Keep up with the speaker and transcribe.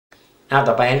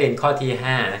ต่อไปให้เรียนข้อที่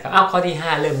5นะครับข้อที่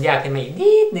5เริ่มยากขึ้นมาอีก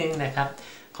นิดนึงนะครับ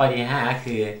ข้อที่5ก็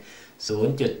คือ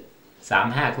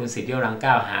 0.35 คูณ 10 ยกกำลัง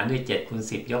 9 หารด้วย 7 คูณ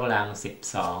 10 ยกกำลัง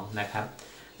 12นะครับ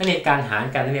นักเรียนการหาร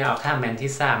กันนักเรียนเอาค่าแมนทิ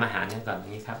สซ่ามาหารกันก่อน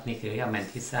นี้ครับนี่คือค่าแมน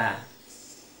ทิสซ่า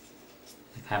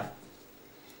นะครับ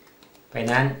ไป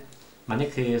นั้นมันก็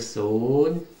คือ 0.35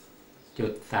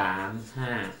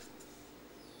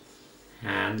 ห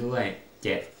ารด้วย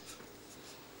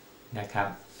 7นะครับ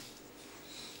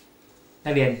นั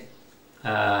กเรียน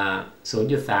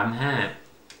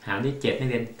0.35 หารด้วย 7นัก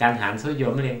เรียนการหารทศนิย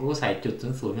มนักเรียนก็ใส่จุด00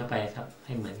เข้าไปครับใ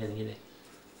ห้เหมือนกันอย่างนี้เลย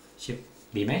ชิป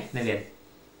ดีไหมนักเรียน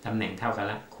ตำแหน่งเท่ากัน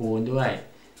ละคูณด้วย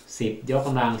10ยกก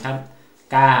ำลังครับ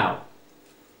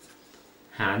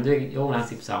9หารด้วยยกกำลัง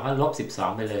12ก็ลบ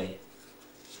12ไปเลย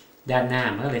ด้านหน้า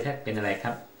มันก็เลยถ้าเป็นอะไรค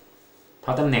รับพอ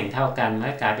ตำแหน่งเท่ากันมัน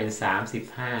ก็กลายเป็น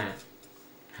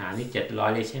35หารด้วย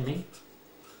700เลยใช่ไหม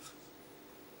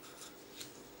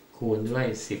คูณด้วย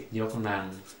10ยกกำลัง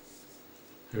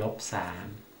ลบ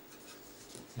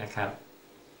3นะครับ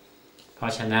เพรา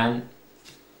ะฉะนั้น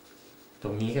ตร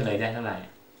งนี้ก็เลยได้เท่าไหร่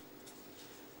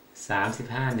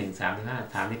35 1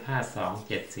 35 35 2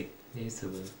 70นี่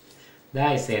0ได้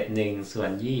เศษ1ส่ว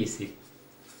น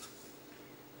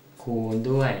20คูณ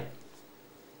ด้วย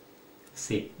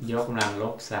10ยกกำลังล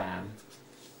บ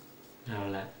3เอา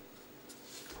ละ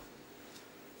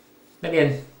นักเรียน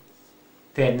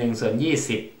เศษ1ส่วน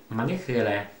20มันนี่คืออะ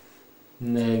ไร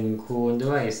1คูณ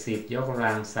ด้วย10ยกกำ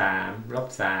ลัง3ลบ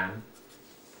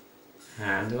3ห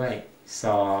ารด้วย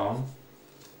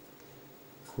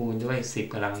2คูณด้วย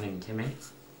10กำลัง1ใช่ไหม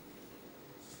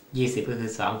20ก็คื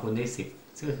อ2คูณด้วย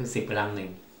10ซึ่งก็คือ10กำลัง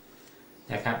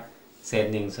1นะครับเศษ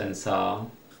1ส่วน2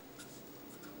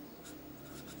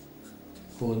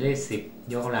คูณด้วย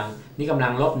10ยกกำลังนี่กำลั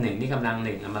งลบ1นี่กำลัง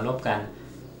1เอามาลบกัน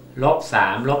ลบ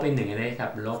3ลบไป1ได้ครั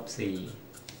บลบ4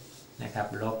นะครับ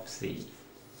ลบ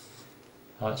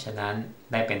4เพราะฉะนั้น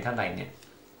ได้เป็นเท่าไหร่เนี่ย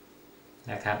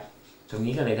นะครับตรง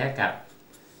นี้ก็เลยได้กับ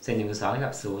เศษ1ส่วน2ได้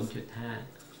กับ 0.5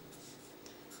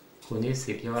 คูณด้วย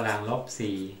10ยกกำลังลบ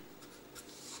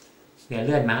4เนี่ยเ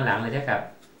ลื่อนมาข้างหลังเลยเท่ากับ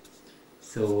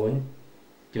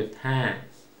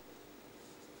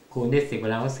 0.5 คูณด้วย10ก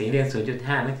ำลังลบ4เรียน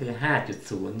 0.5 นั่นคือ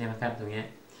 5.0 เนี่ยนะครับตรงนี้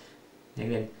เนี่ย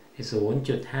เรียน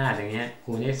 0.5 ตรงนี้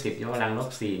คูณด้วย10ยกกำลังลบ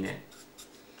4เนี่ย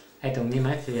ไอ้ตรงนี้มัน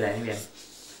คืออะไรนักเรียน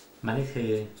มันก็คื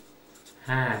อ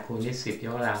5คูณด้วย10ย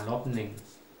กกำลังลบ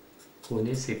1คูณ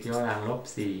ด้วย10ยกกำลังลบ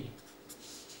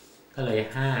4ก็เลย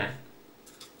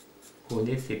5คูณ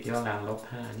ด้วย10ยกกำลังลบ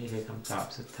5นี่คือคำตอบ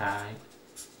สุดท้าย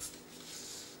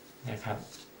นะครับ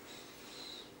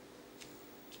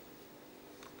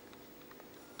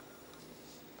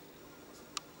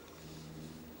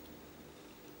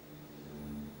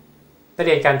นักเ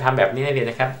รียนการทำแบบนี้นักเรียน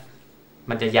นะครับ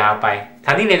มันจะยาวไปท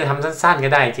างนี้เรียนจะทำสั้นๆก็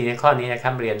ได้จริงๆข้อนี้นะครั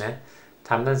บเรียนนะ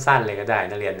ทำสั้นๆเลยก็ได้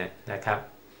นักเรียนเนี่ยนะครับ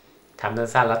ทำ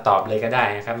สั้นๆแล้วตอบเลยก็ได้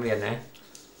นะครับเรียน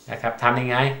นะครับทำยัง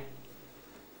ไง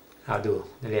เอาดู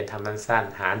นักเรียนทำสั้น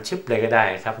ๆหารชึบเลยก็ได้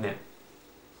ครับเนี่ย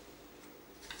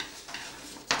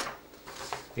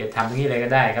เรียนทำอย่างนี้เลยก็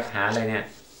ได้ครับหาเลยเนี่ย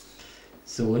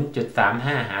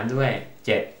 0.35 หารด้วย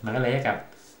7มันก็เลยเท่ากับ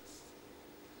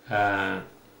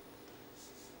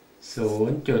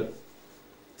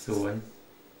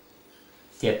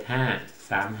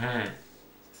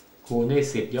0.07535คูณด้วย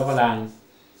10ยกกำลัง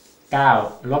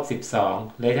9ลบ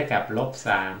12เลยเท่ากับลบ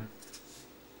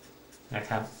3นะ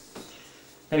ครับ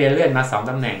นักเรียนเลื่อนมา2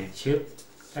ตำแหน่งชึบ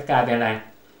ก็กลายเป็นอะไร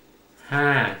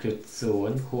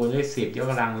 5.0 คูณด้วย10ยก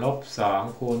กำลังลบ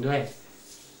2คูณด้วย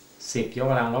10ยก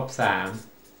กำลังลบ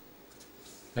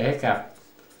3เลยเท่ากับ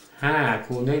5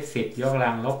คูณด้วย10ยกกำ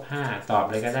ลังลบ5ตอบ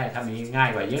เลยก็ได้ครับนี้ง่าย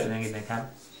กว่าเยอะนะครับ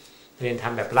เรียนท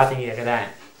ำแบบลัดอย่างนี้ก็ได้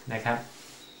นะครับ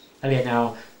ถ้าเรียนเอา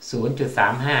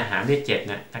 0.35 หารด้วย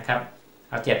7นะครับ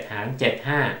เอา7หาร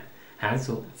75หาร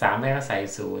3ไม่ก็ใส่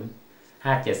0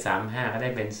 5735ก็ได้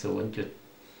เป็น 0.05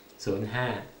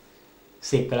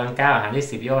 10กำลัง9หารด้วย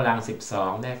10ยกกำลัง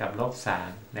12ได้กับลบ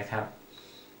3นะครับ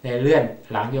ในเลื่อน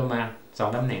หลังโยมมา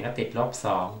2ตำแหน่งก็ติดลบ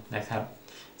2นะครับ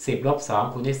10ลบ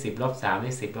2คูณด้วย10ลบ3ด้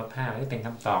วย10ลบ5นี่เป็นค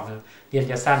ำตอบนะเรียน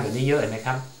จะสั้นอยู่นี่เยอะนะค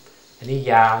รับอันนี้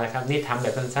ยาวนะครับนี่ทำแบ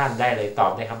บสั้นๆได้เลยตอ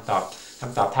บได้คำตอบ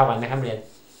เท่ากันนะครับเรียน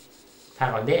เท่า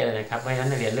กันเด้เลยนะครับเพราะฉะนั้น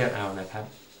เรียนเลือกเอานะครับ